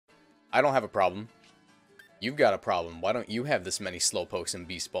I don't have a problem. You've got a problem. Why don't you have this many slowpokes and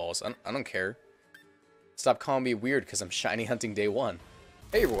beast balls? I don't care. Stop calling me weird because I'm shiny hunting day 1.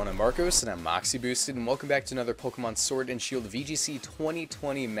 Hey everyone, I'm Marcos and I'm Moxie Boosted, and welcome back to another Pokemon Sword and Shield VGC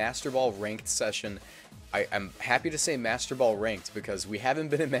 2020 Master Ball Ranked session. I'm happy to say Master Ball Ranked because we haven't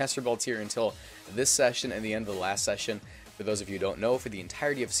been in Master Ball tier until this session and the end of the last session. For those of you who don't know, for the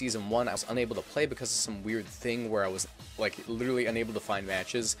entirety of Season 1, I was unable to play because of some weird thing where I was like literally unable to find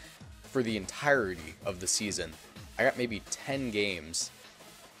matches for the entirety of the season. I got maybe 10 games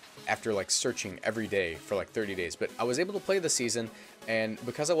after like searching every day for like 30 days, but I was able to play this season, and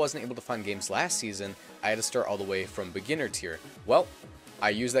because I wasn't able to find games last season, I had to start all the way from beginner tier. Well,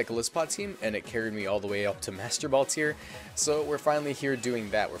 I used that golisopod team and it carried me all the way up to Master Ball tier, so we're finally here doing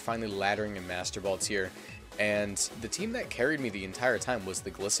that. We're finally laddering in Master Ball tier, and the team that carried me the entire time was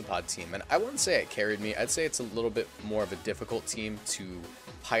the golisopod team, and I wouldn't say it carried me. I'd say it's a little bit more of a difficult team to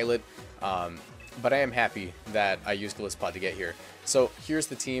pilot, but I am happy that I used golisopod to get here. So here's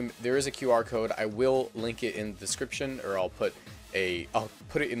the team. There is a QR code. I will link it in the description, or I'll put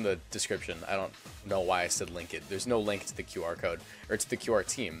it in the description. I don't know why I said link it. There's no link to the QR code, or to the QR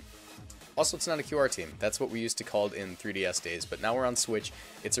team. Also, it's not a QR team. That's what we used to call it in 3DS days, but now we're on Switch.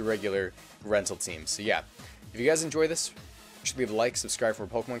 It's a regular rental team. So yeah, if you guys enjoy this, you should leave a like, subscribe for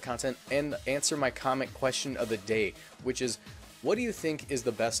Pokemon content, and answer my comment question of the day, which is, what do you think is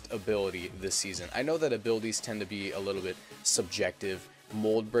the best ability this season? I know that abilities tend to be a little bit subjective.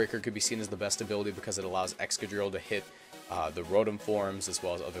 Mold Breaker could be seen as the best ability because it allows Excadrill to hit the Rotom forms as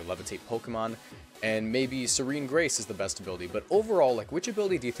well as other Levitate Pokemon. And maybe Serene Grace is the best ability. But overall, like, which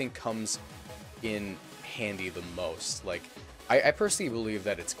ability do you think comes in handy the most? Like, I personally believe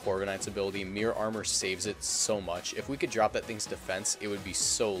that it's Corviknight's ability. Mirror Armor saves it so much. If we could drop that thing's defense, it would be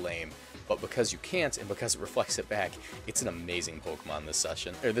so lame. But because you can't, and because it reflects it back, it's an amazing Pokemon this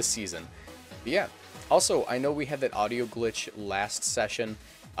session, or this season. But yeah. Also, I know we had that audio glitch last session.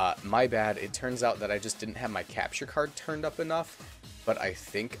 My bad. It turns out that I just didn't have my capture card turned up enough. But I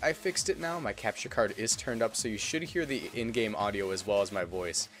think I fixed it now. My capture card is turned up, so you should hear the in-game audio as well as my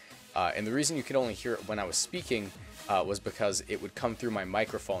voice. And the reason you could only hear it when I was speaking was because it would come through my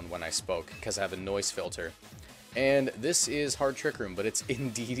microphone when I spoke, because I have a noise filter. And this is Hard Trick Room, but it's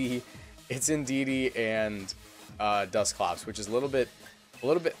Indeedee. It's Indeedee and Dusclops, which is a little bit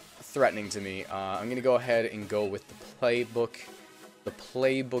threatening to me. I'm gonna go ahead and go with the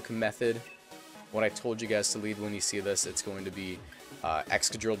playbook method. What I told you guys to lead when you see this, it's going to be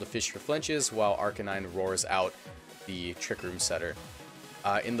Excadrill to fish for flinches, while Arcanine roars out the Trick Room setter.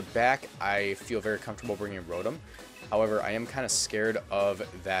 In the back, I feel very comfortable bringing Rotom. However, I am kind of scared of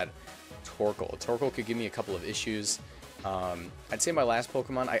that Torkoal. Torkoal could give me a couple of issues. I'd say my last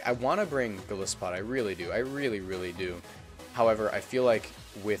Pokemon, I want to bring golisopod, I really do, I really do. However, I feel like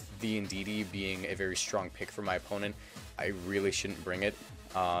with the Indeedee being a very strong pick for my opponent, I really shouldn't bring it.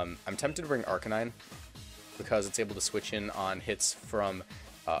 I'm tempted to bring Arcanine, because it's able to switch in on hits from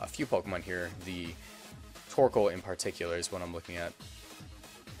a few Pokemon here. The Torkoal in particular is what I'm looking at.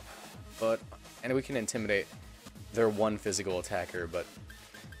 And we can intimidate their one physical attacker, but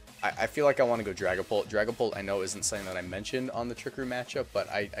I feel like I want to go Dragapult. Dragapult I know isn't something that I mentioned on the Trick Room matchup, but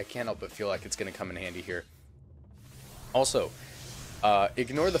I can't help but feel like it's going to come in handy here. Also,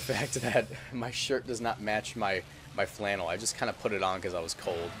 ignore the fact that my shirt does not match my flannel. I just kind of put it on because I was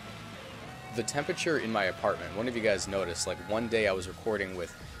cold. The temperature in my apartment, one of you guys noticed, like one day I was recording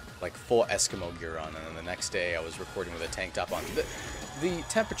with like full Eskimo gear on, and then the next day I was recording with a tank top on. The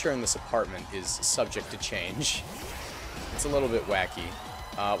temperature in this apartment is subject to change. It's a little bit wacky.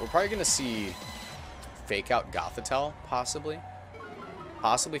 We're probably going to see fake out Gothitelle, possibly.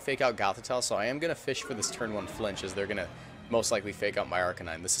 Possibly fake out Gothitelle, so I am going to fish for this turn 1 flinch, as they're going to most likely fake out my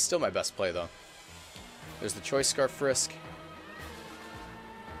Arcanine. This is still my best play, though. There's the Choice Scarf Frisk.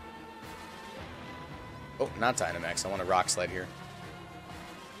 Oh, not Dynamax. I want a Rock Slide here.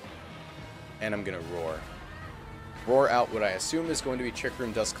 And I'm going to Roar. Roar out what I assume is going to be Trick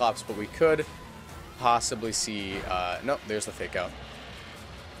Room Dusclops, but we could possibly see... nope, there's the fake out.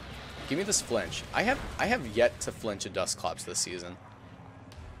 Give me this flinch. I have yet to flinch a Dusclops this season.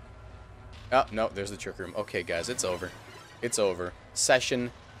 Oh, no, there's the Trick Room. Okay, guys, it's over. It's over.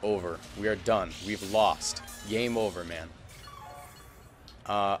 Session over. We are done. We've lost. Game over, man.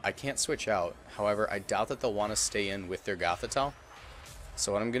 I can't switch out. However, I doubt that they'll want to stay in with their Gothitelle.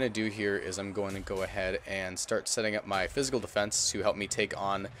 So what I'm going to do here is I'm going to go ahead and start setting up my physical defense to help me take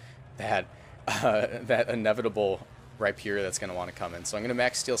on that, that inevitable Rhyperior that's going to want to come in. So I'm going to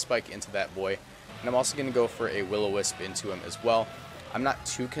max Steel Spike into that boy, and I'm also going to go for a Will-O-Wisp into him as well. I'm not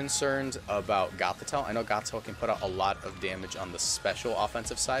too concerned about GOTHITELLE. I know GOTHITELLE can put out a lot of damage on the special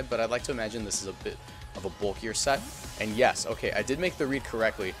offensive side, but I'd like to imagine this is a bit of a bulkier set. And yes, okay, I did make the read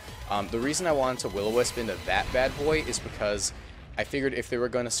correctly. The reason I wanted to Will-O-Wisp into that bad boy is because I figured if they were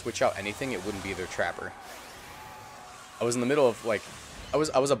going to switch out anything, it wouldn't be their Trapper. I was in the middle of, like, I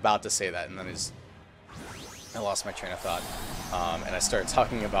was about to say that, and then I lost my train of thought. And I started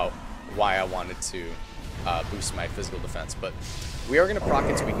talking about why I wanted to boost my physical defense. But we are going to proc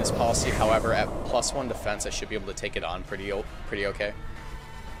its weakness policy. However, at +1 defense, I should be able to take it on pretty okay.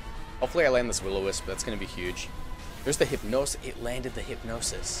 Hopefully I land this Will-O-Wisp. That's going to be huge. There's the Hypnosis. It landed the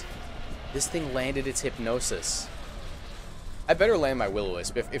Hypnosis. This thing landed its Hypnosis. I better land my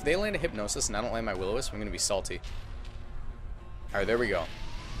Will-O-Wisp. If they land a Hypnosis and I don't land my Will-O-Wisp, I'm going to be salty. Alright, there we go.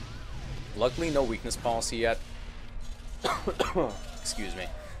 Luckily, no weakness policy yet. Excuse me.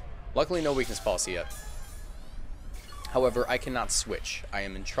 Luckily, no weakness policy yet. However, I cannot switch. I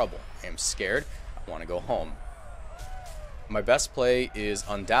am in trouble. I am scared. I want to go home. My best play is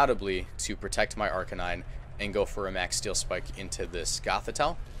undoubtedly to protect my Arcanine and go for a max Steel Spike into this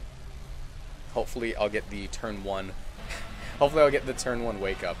GOTHITELLE. Hopefully, I'll get the turn 1. Hopefully, I'll get the turn 1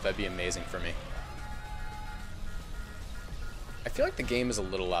 wake up. That'd be amazing for me. I feel like the game is a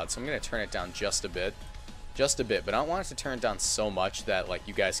little loud, so I'm going to turn it down just a bit. Just a bit, but I don't want it to turn it down so much that like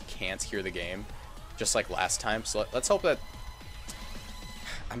you guys can't hear the game, just like last time. So let's hope that...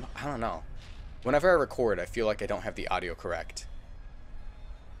 I don't know. Whenever I record, I feel like I don't have the audio correct.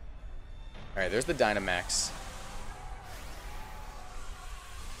 Alright, there's the Dynamax.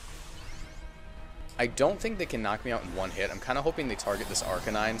 I don't think they can knock me out in one hit. I'm kind of hoping they target this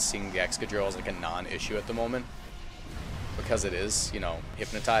Arcanine, seeing the Excadrill as like a non-issue at the moment. Because it is, you know,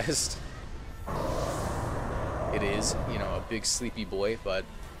 hypnotized. It is, you know, a big sleepy boy, but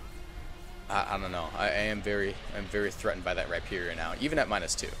I don't know. I'm very threatened by that Rhyperior now. Even at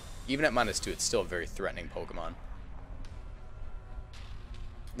 -2. Even at -2, it's still a very threatening Pokemon.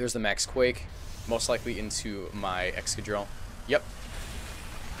 There's the Max Quake, most likely into my Excadrill. Yep.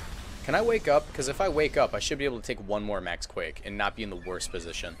 Can I wake up? Because if I wake up, I should be able to take one more Max Quake and not be in the worst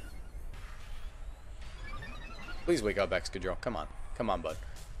position. Please wake up, Excadrill. Come on. Come on, bud.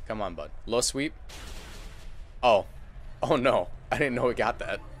 Come on, bud. Low sweep. Oh. Oh, no. I didn't know it got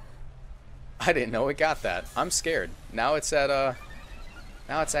that. I didn't know it got that. I'm scared. Now it's at,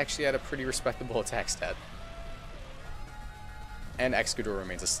 now it's actually at a pretty respectable attack stat. And Excadrill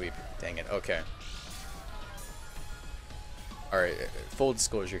remains asleep. Dang it. Okay. Alright, full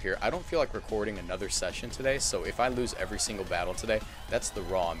disclosure here. I don't feel like recording another session today, so if I lose every single battle today, that's the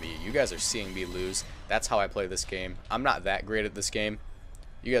raw me. You guys are seeing me lose. That's how I play this game. I'm not that great at this game.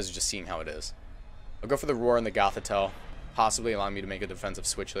 You guys are just seeing how it is. I'll go for the Roar and the Gothitelle, possibly allowing me to make a defensive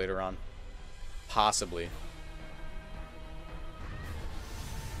switch later on. Possibly.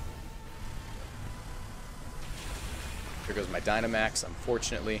 Here goes my Dynamax,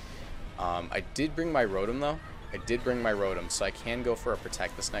 unfortunately. I did bring my Rotom, though. I did bring my Rotom, so I can go for a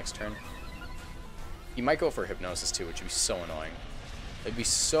Protect this next turn. He might go for Hypnosis, too, which would be so annoying. It'd be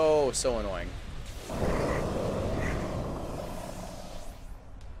so annoying.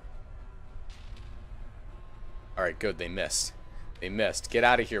 Alright, good. They missed. They missed. Get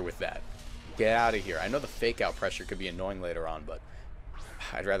out of here with that. Get out of here. I know the fake out pressure could be annoying later on, but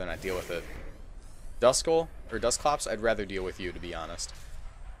I'd rather not deal with it. Duskull, or Dusclops, I'd rather deal with you, to be honest.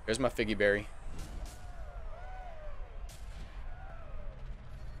 There's my Figgy Berry.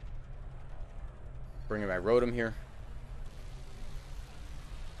 Bringing my Rotom here.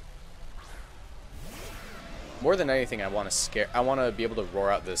 More than anything, I want to be able to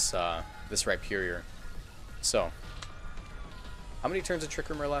roar out this this Rhyperior. So, how many turns of Trick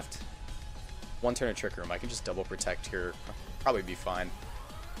Room are left? One turn of Trick Room. I can just double protect here. Probably be fine.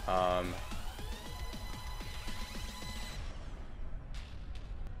 I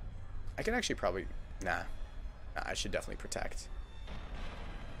can actually probably... Nah, I should definitely protect.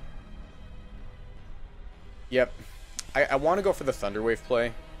 Yep. I want to go for the Thunder Wave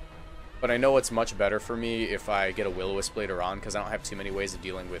play, but I know it's much better for me if I get a Will-O-Wisp later on, because I don't have too many ways of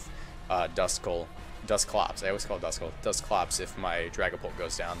dealing with Dusclops. I always call it Duskull. Dusclops if my Dragapult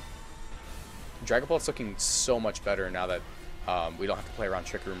goes down. Dragapult's looking so much better now that we don't have to play around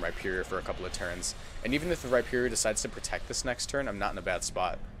Trick Room Rhyperior for a couple of turns. And even if the Rhyperior decides to protect this next turn, I'm not in a bad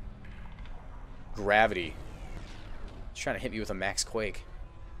spot. Gravity. He's trying to hit me with a Max Quake.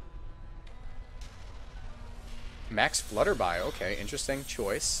 Max Flutterby. Okay, interesting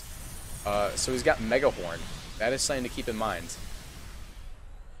choice. So he's got Mega Horn. That is something to keep in mind.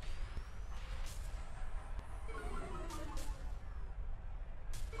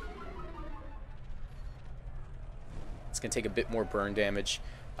 It's going to take a bit more burn damage.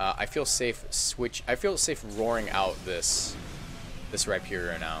 I feel safe roaring out this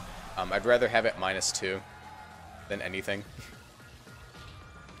Rhyperior now. I'd rather have it -2 than anything.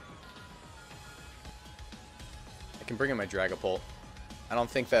 I can bring in my Dragapult. I don't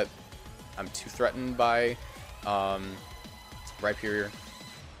think that I'm too threatened by Rhyperior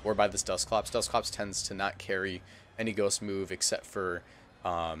or by this Dusclops. Dusclops tends to not carry any ghost move except for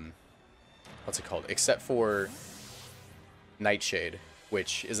what's it called? Except for Nightshade,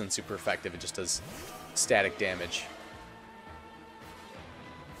 which isn't super effective. It just does static damage.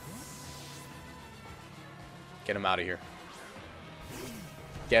 Get him out of here.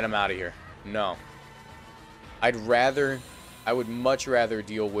 Get him out of here. No. I would much rather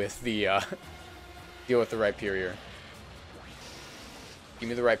deal with the Rhyperior. Give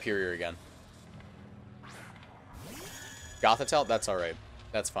me the Rhyperior again. Gothitelle? That's alright.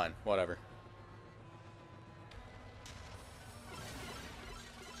 That's fine. Whatever.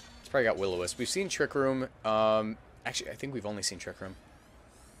 It's probably got Will-O-Wisp. We've seen Trick Room. Actually, I think we've only seen Trick Room.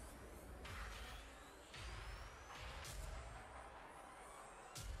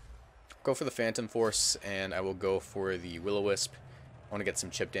 Go for the Phantom Force, and I will go for the Will-O-Wisp. I want to get some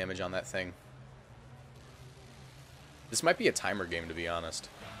chip damage on that thing. This might be a timer game, to be honest.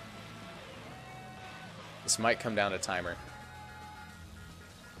 This might come down to timer.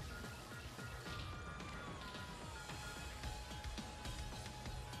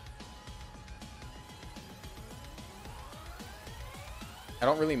 I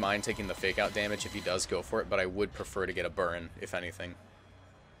don't really mind taking the fake out damage if he does go for it, but I would prefer to get a burn, if anything.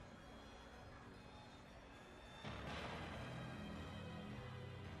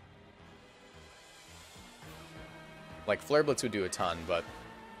 Like, Flare Blitz would do a ton, but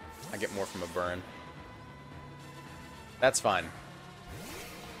I get more from a burn. That's fine.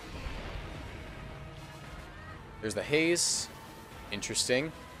 There's the Haze.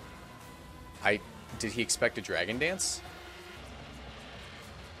 Interesting. Did he expect a Dragon Dance?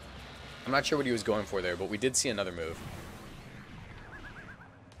 I'm not sure what he was going for there, but we did see another move.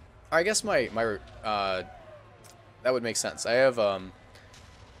 I guess that would make sense. I have,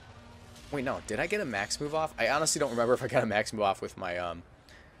 wait, no. Did I get a max move off? I honestly don't remember if I got a max move off with my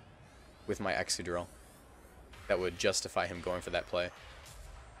Excadrill. That would justify him going for that play.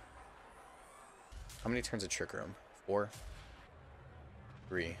 How many turns of Trick Room? 4?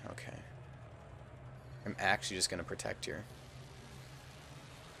 3. Okay. I'm actually just going to protect here.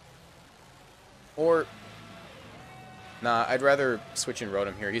 Or... Nah, I'd rather switch in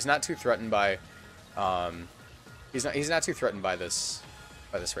Rotom here. He's not too threatened by... He's not too threatened by this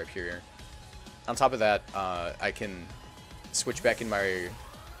Rhyperior. On top of that, I can switch back in my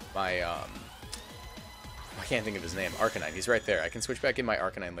I can't think of his name. Arcanine. He's right there. I can switch back in my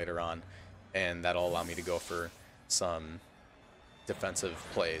Arcanine later on, and that'll allow me to go for some defensive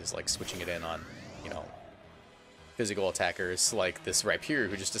plays, like switching it in on, you know, physical attackers like this Rhyperior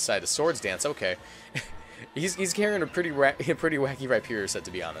who just decided to Swords Dance. Okay. he's carrying a pretty wacky Rhyperior set,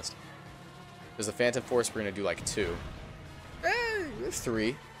 to be honest. There's a Phantom Force. We're going to do like 2.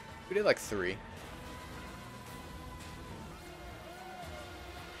 3. We did like 3.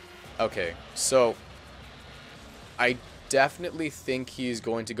 Okay, so I definitely think he's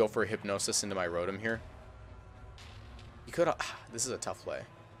going to go for a Hypnosis into my Rotom here. He could. This is a tough play.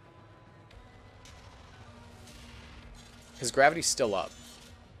 His Gravity's still up.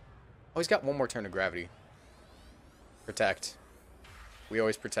 Oh, he's got one more turn of Gravity. Protect. We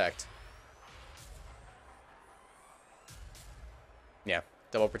always protect. Yeah,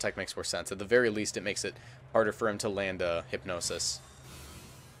 double protect makes more sense. At the very least, it makes it harder for him to land a Hypnosis.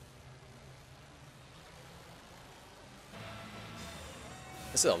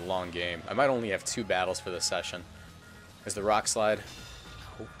 This is a long game. I might only have 2 battles for this session. There's the Rock Slide.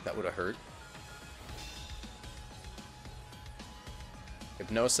 Oh, that would have hurt.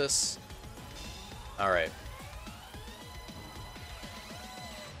 Hypnosis. Alright.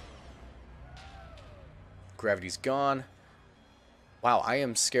 Gravity's gone. Wow, I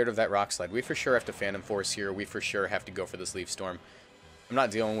am scared of that Rock Slide. We for sure have to Phantom Force here. We for sure have to go for this Leaf Storm. I'm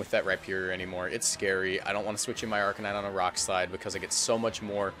not dealing with that Rhyperior anymore. It's scary. I don't want to switch in my Arcanine on a Rock Slide because I get so much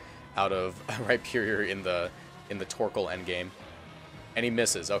more out of Rhyperior in the Torkoal endgame. And he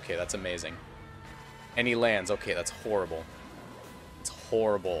misses. Okay, that's amazing. And he lands. Okay, that's horrible. It's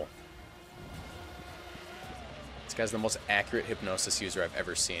horrible. This guy's the most accurate Hypnosis user I've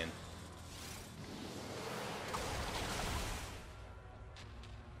ever seen.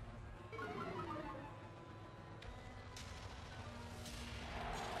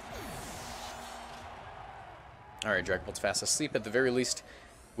 Alright, Dragapult's fast asleep. At the very least,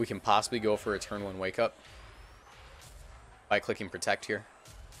 we can possibly go for a turn 1 wake up. by clicking Protect here.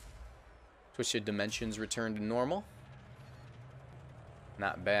 Twisted Dimensions return to normal.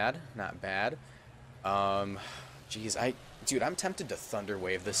 Not bad, not bad. Geez, dude, I'm tempted to Thunder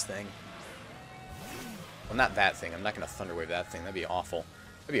Wave this thing. Well, not that thing. I'm not going to Thunder Wave that thing. That'd be awful.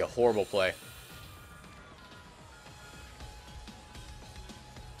 That'd be a horrible play.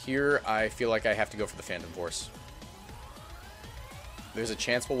 Here, I feel like I have to go for the Phantom Force. There's a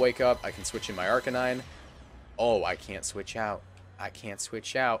chance we'll wake up. I can switch in my Arcanine. Oh, I can't switch out. I can't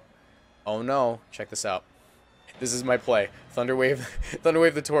switch out. Oh no. Check this out. This is my play. Thunder Wave the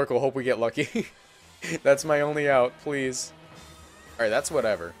Torkoal. Hope we get lucky. That's my only out, please. Alright, that's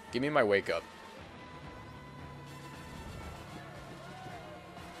whatever. Give me my wake up.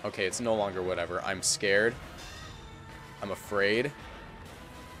 Okay, it's no longer whatever. I'm scared. I'm afraid.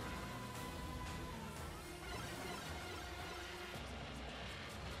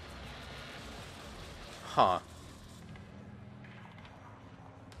 Huh.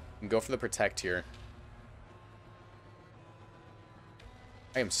 Go for the Protect here.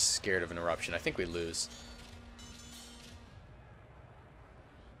 I am scared of an Eruption. I think we lose.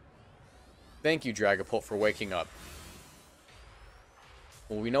 Thank you, Dragapult, for waking up.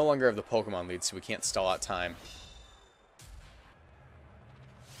 Well, we no longer have the Pokemon lead, so we can't stall out time.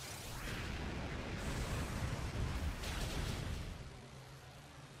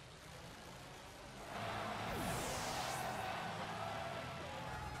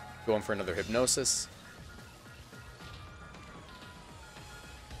 Going for another Hypnosis.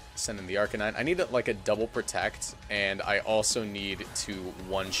 Send in the Arcanine. I need like a double Protect, and I also need to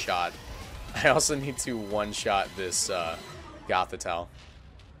one-shot. I also need to one-shot this Gothitelle.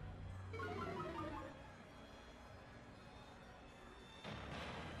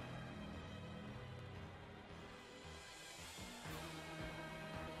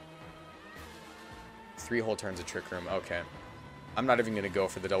 Three whole turns of Trick Room. Okay. I'm not even going to go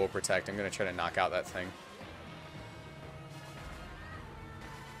for the double Protect. I'm going to try to knock out that thing.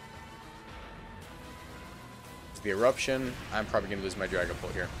 The Eruption. I'm probably going to lose my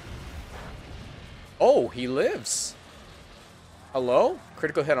Dragapult here. Oh, he lives. Hello?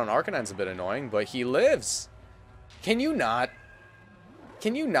 Critical hit on Arcanine's a bit annoying, but he lives. Can you not?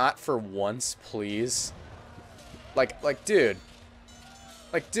 Can you not for once, please? Like, dude.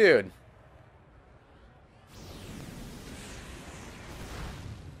 Like, dude.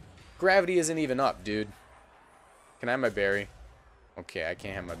 Gravity isn't even up, dude. Can I have my berry? Okay, I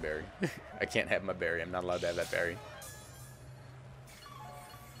can't have my berry. I can't have my berry. I'm not allowed to have that berry.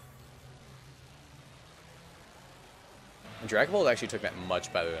 Dragapult actually took that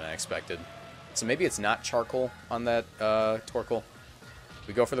much better than I expected. So maybe it's not Charcoal on that Torkoal.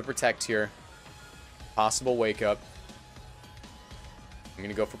 We go for the Protect here. Possible Wake Up. I'm going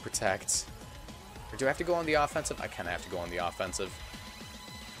to go for Protect. Or do I have to go on the offensive? I kind of have to go on the offensive.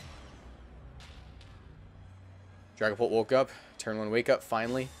 Dragapult woke up. Turn 1 Wake Up,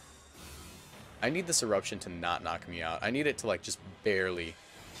 finally. I need this Eruption to not knock me out. I need it to, like, just barely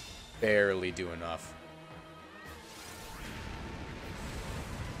do enough.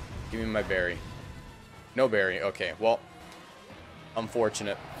 Give me my berry. No berry. Okay, well,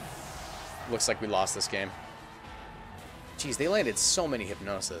 unfortunate. Looks like we lost this game. Jeez, they landed so many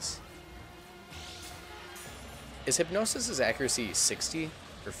Hypnosis. Is Hypnosis's accuracy 60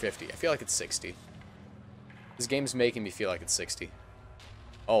 or 50? I feel like it's 60. This game's making me feel like it's 60.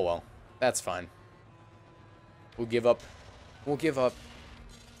 Oh well, that's fine. We'll give up. We'll give up.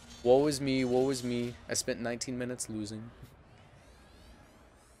 Woe is me, woe is me. I spent 19 minutes losing.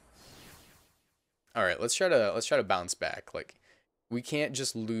 Alright, let's try to bounce back. Like, we can't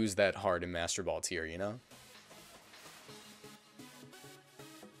just lose that hard in Master Ball tier, you know?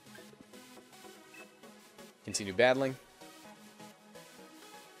 Continue battling.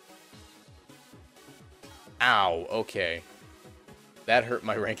 Ow, okay. That hurt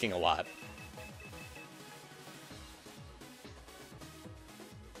my ranking a lot.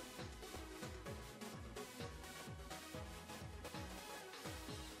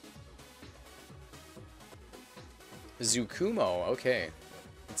 Zukumo, okay.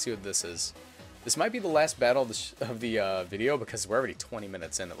 Let's see what this is. This might be the last battle of the video because we're already 20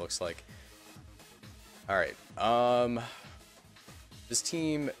 minutes in, it looks like. Alright, this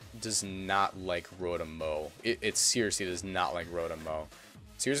team does not like Rotom-Mow. It seriously does not like Rotom-Mow.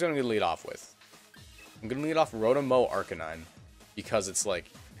 So here's what I'm going to lead off with. I'm going to lead off Rotom-Mow Arcanine because it's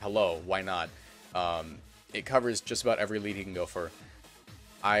like, hello, why not? It covers just about every lead he can go for.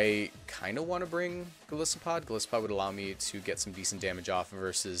 I kind of want to bring Golisopod. Golisopod would allow me to get some decent damage off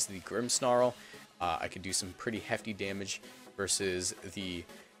versus the Grimmsnarl. I could do some pretty hefty damage versus the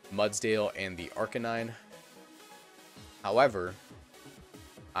Mudsdale and the Arcanine. However,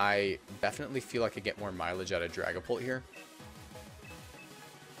 I definitely feel like I get more mileage out of Dragapult here.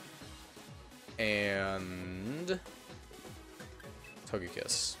 And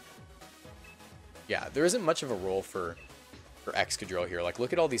Togekiss. Yeah, there isn't much of a role for Excadrill here. Like,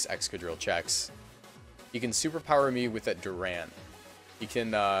 look at all these Excadrill checks. He can superpower me with that Duran. He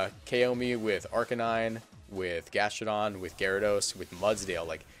can KO me with Arcanine, with Gastrodon, with Gyarados, with Mudsdale.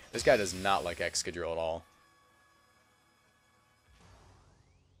 Like, this guy does not like Excadrill at all.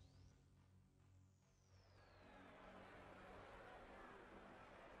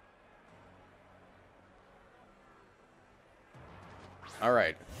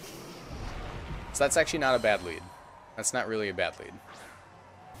 Alright. So that's actually not a bad lead. That's not really a bad lead.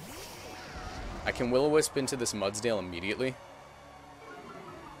 I can Will-O-Wisp into this Mudsdale immediately.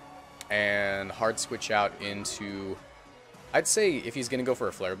 And hard switch out into... I'd say if he's going to go for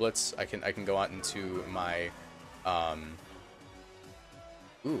a Flare Blitz, I can go out into my...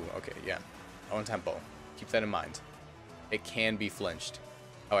 Ooh, okay, yeah. On tempo. Keep that in mind. It can be flinched.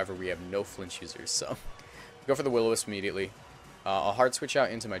 However, we have no flinch users, so... Go for the Will-O-Wisp immediately. I'll hard switch out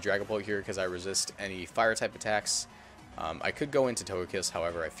into my Dragapult here because I resist any Fire-type attacks. I could go into Togekiss,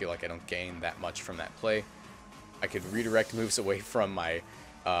 however, I feel like I don't gain that much from that play. I could redirect moves away from my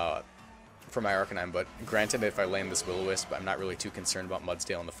Arcanine, but granted, if I land this Will-O-Wisp, I'm not really too concerned about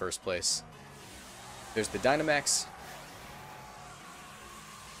Mudsdale in the first place. There's the Dynamax.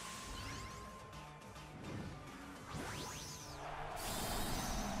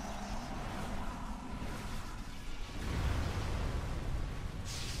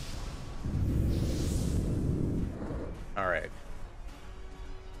 Alright.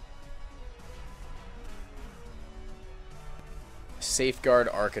 Safeguard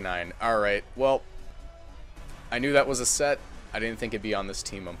Arcanine. Alright, well, I knew that was a set. I didn't think it'd be on this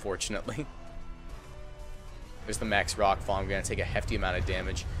team, unfortunately. There's the Max Rockfall. I'm going to take a hefty amount of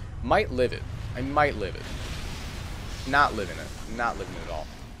damage. Might live it. I might live it. Not living it. Not living it at all.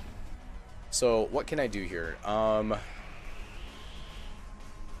 So, what can I do here?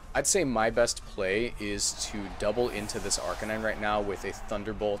 I'd say my best play is to double into this Arcanine right now with a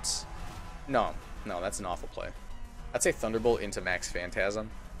Thunderbolt. No, that's an awful play. I'd say Thunderbolt into Max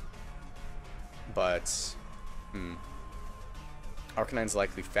Phantasm. But, Arcanine's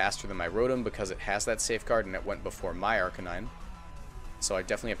likely faster than my Rotom because it has that safeguard and it went before my Arcanine. So I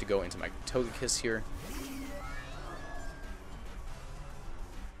definitely have to go into my Togekiss here.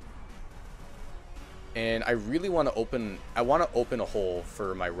 And I really want to open a hole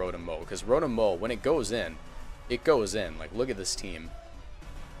for my Rotom-Mow, because Rotom-Mow, when it goes in, it goes in. Like, look at this team.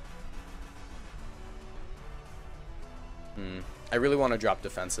 I really want to drop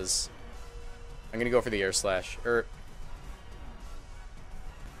defenses. I'm going to go for the Air Slash. Air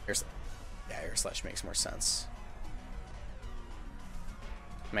Slash makes more sense.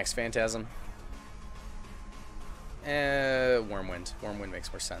 Max Phantasm. Wormwind. Wormwind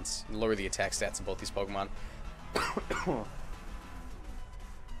makes more sense. Lower the attack stats of both these Pokemon.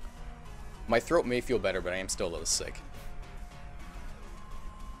 My throat may feel better, but I am still a little sick.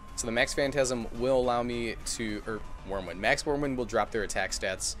 So the Max Phantasm will allow me to... Wormwind. Max Wormwind will drop their attack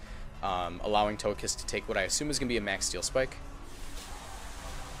stats, allowing Togekiss to take what I assume is going to be a Max Steel Spike.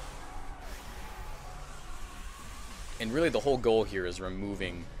 And really the whole goal here is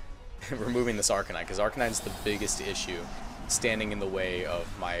removing this Arcanine, because Arcanine's the biggest issue standing in the way of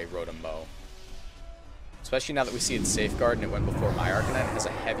my Rotom-Mow. Especially now that we see its Safeguard and it went before my Arcanine, it has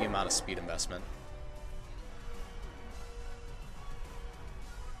a heavy amount of speed investment.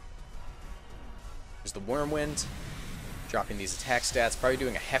 There's the Wormwind, dropping these attack stats, probably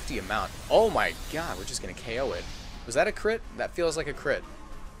doing a hefty amount. Oh my god, we're just going to KO it. Was that a crit? That feels like a crit.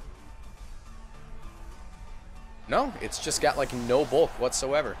 No, it's just got like no bulk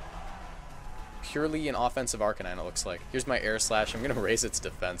whatsoever. Purely an offensive Arcanine, it looks like. Here's my Air Slash. I'm going to raise its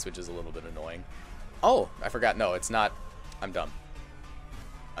defense, which is a little bit annoying. Oh, I forgot. No, it's not. I'm dumb.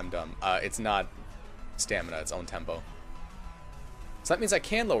 I'm dumb. It's not stamina, its own tempo. So that means I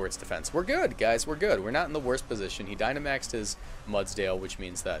can lower its defense. We're good, guys. We're good. We're not in the worst position. He Dynamaxed his Mudsdale, which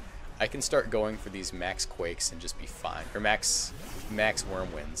means that I can start going for these Max Quakes and just be fine. Or Max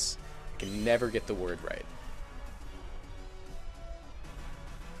Wormwinds. I can never get the word right.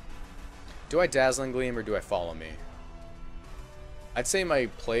 Do I Dazzling Gleam or do I Follow Me? I'd say my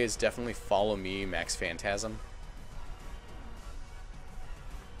play is definitely Follow Me, Max Phantasm.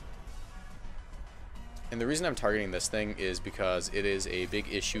 And the reason I'm targeting this thing is because it is a big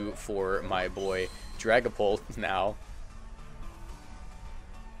issue for my boy Dragapult now.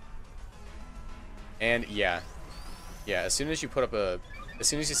 And yeah, as soon as you put up as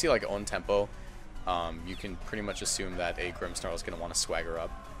soon as you see like on tempo, you can pretty much assume that a Grimmsnarl is going to want to swagger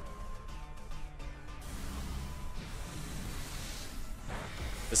up.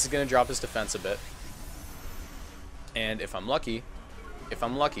 This is going to drop his defense a bit. And if I'm lucky,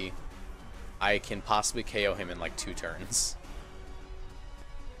 I can possibly KO him in like 2 turns.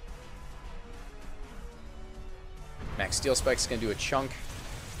 Max Steel Spike's going to do a chunk.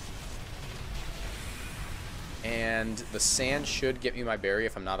 And the sand should get me my berry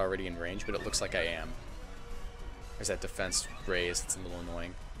if I'm not already in range, but it looks like I am. There's that defense raise. It's a little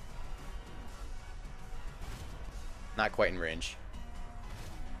annoying. Not quite in range.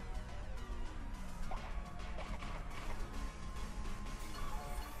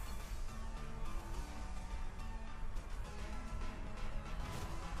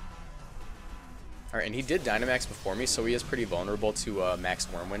 Alright, and he did Dynamax before me, so he is pretty vulnerable to Max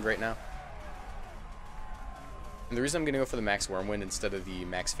Wormwind right now. And the reason I'm going to go for the Max Wormwind instead of the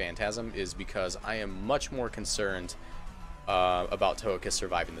Max Phantasm is because I am much more concerned about Togekiss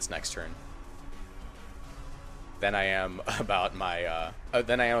surviving this next turn than I am about my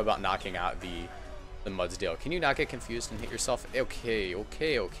knocking out the Mudsdale. Can you not get confused and hit yourself? Okay,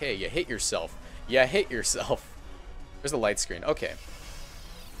 okay, okay. You hit yourself. You hit yourself. There's the light screen. Okay.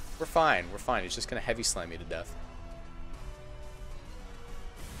 We're fine. We're fine. It's just going to heavy slam me to death.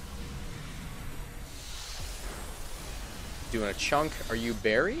 Doing a chunk. Are you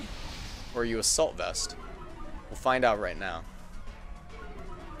Berry? Or are you Assault Vest? We'll find out right now.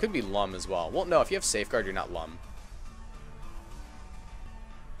 Could be Lum as well. Well, no. If you have Safeguard, you're not Lum.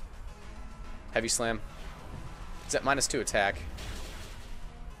 Heavy Slam. Is that -2 attack?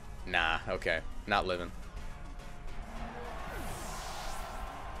 Nah. Okay. Not living.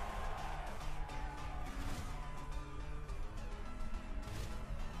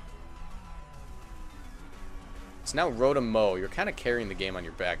 So now Rotom Mow, you're kind of carrying the game on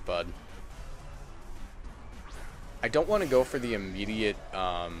your back, bud. I don't want to go for the immediate,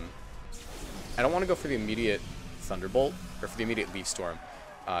 Thunderbolt, or for the immediate Leaf Storm,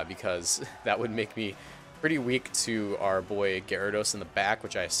 because that would make me pretty weak to our boy Gyarados in the back,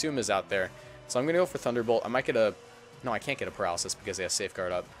 which I assume is out there. So I'm going to go for Thunderbolt. I might get a... No, I can't get a Paralysis because they have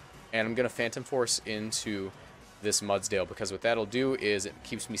Safeguard up. And I'm going to Phantom Force into this Mudsdale, because what that'll do is it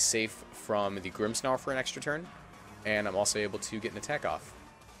keeps me safe from the Grimmsnarl for an extra turn. And I'm also able to get an attack off.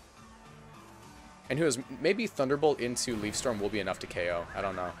 And who knows, maybe Thunderbolt into Leaf Storm will be enough to KO. I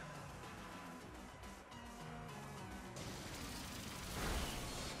don't know.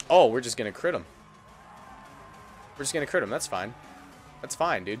 Oh, we're just going to crit him. We're just going to crit him. That's fine. That's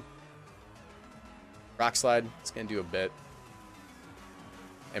fine, dude. Rock Slide. It's going to do a bit.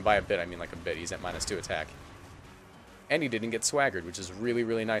 And by a bit, I mean like a bit. He's at -2 attack. And he didn't get swaggered, which is really,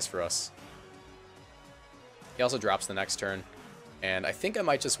 really nice for us. He also drops the next turn, and I think I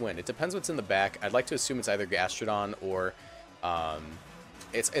might just win. It depends what's in the back. I'd like to assume it's either Gastrodon or...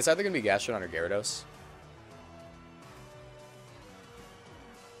 it's either going to be Gastrodon or Gyarados.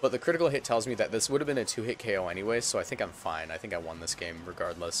 But the critical hit tells me that this would have been a 2-hit KO anyway, so I think I'm fine. I think I won this game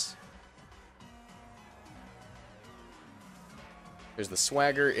regardless. There's the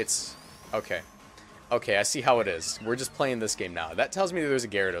Swagger. It's... Okay. Okay, I see how it is. We're just playing this game now. That tells me that there's a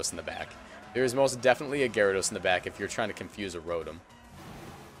Gyarados in the back. There is most definitely a Gyarados in the back if you're trying to confuse a Rotom.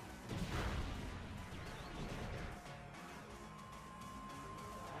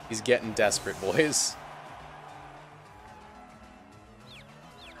 He's getting desperate, boys.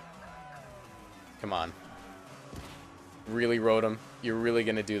 Come on. Really, Rotom? You're really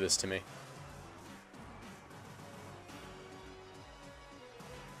going to do this to me?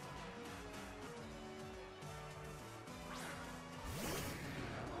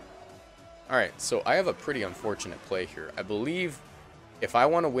 Alright, so I have a pretty unfortunate play here. I believe if I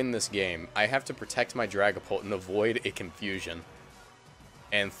want to win this game, I have to protect my Dragapult and avoid a confusion.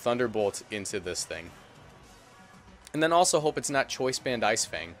 And Thunderbolt into this thing. And then also hope it's not Choice Band Ice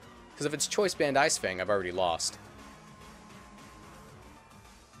Fang. Because if it's Choice Band Ice Fang, I've already lost.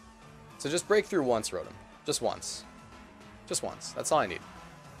 So just break through once, Rotom. Just once. Just once. That's all I need.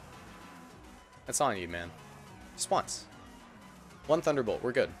 That's all I need, man. Just once. One Thunderbolt.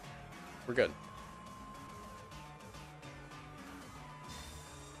 We're good. We're good.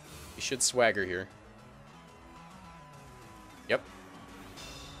 He should swagger here. Yep.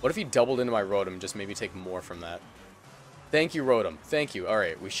 What if he doubled into my Rotom and just maybe take more from that? Thank you, Rotom. Thank you.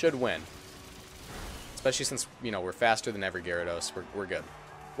 Alright, we should win. Especially since, you know, we're faster than every Gyarados. We're good.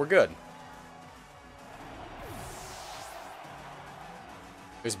 We're good.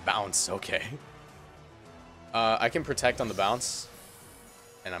 There's bounce. Okay. I can protect on the bounce.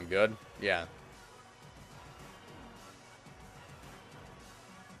 And I'm good? Yeah.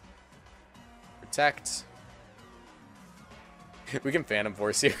 Protect. We can Phantom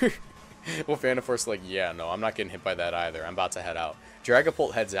Force here. Well, Phantom Force like, yeah, no, I'm not getting hit by that either. I'm about to head out.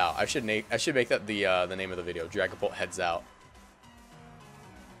 Dragapult heads out. I should make that the name of the video. Dragapult heads out.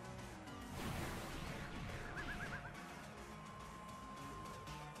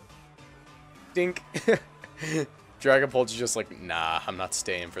 Dink. Dragapult's just like, nah, I'm not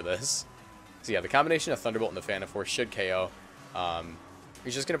staying for this. So yeah, the combination of Thunderbolt and the Phantom Force should KO.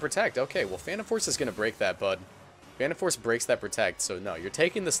 He's just gonna protect. Okay, well, Phantom Force is gonna break that, bud. Phantom Force breaks that protect, so no, you're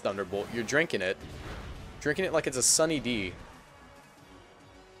taking this Thunderbolt, you're drinking it. Drinking it like it's a Sunny D.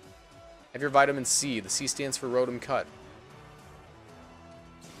 Have your vitamin C. The C stands for Rotom Cut.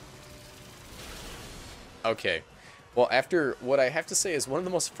 Okay. Well, after what I have to say is one of the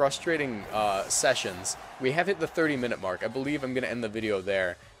most frustrating sessions, we have hit the 30-minute mark. I believe I'm going to end the video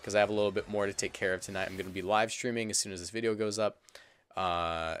there because I have a little bit more to take care of tonight. I'm going to be live streaming as soon as this video goes up.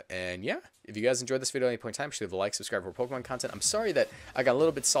 And yeah, if you guys enjoyed this video at any point in time, please leave a like, subscribe for Pokemon content. I'm sorry that I got a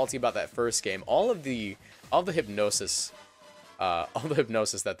little bit salty about that first game. All the hypnosis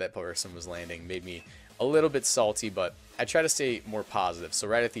that person was landing made me a little bit salty, but I try to stay more positive. So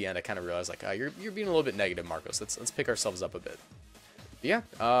right at the end, I kind of realized like, you're being a little bit negative, Marcos. Let's pick ourselves up a bit. But yeah,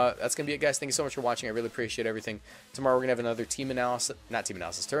 that's gonna be it, guys. Thank you so much for watching. I really appreciate everything. Tomorrow we're gonna have another Tomorrow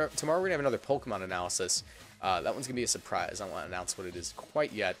we're gonna have another Pokemon analysis. That one's gonna be a surprise. I don't want to announce what it is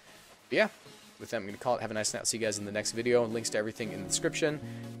quite yet. But yeah, with that, I'm gonna call it. Have a nice night. See you guys in the next video. Links to everything in the description.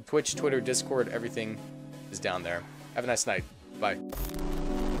 Twitch, Twitter, Discord, everything is down there. Have a nice night. Bye.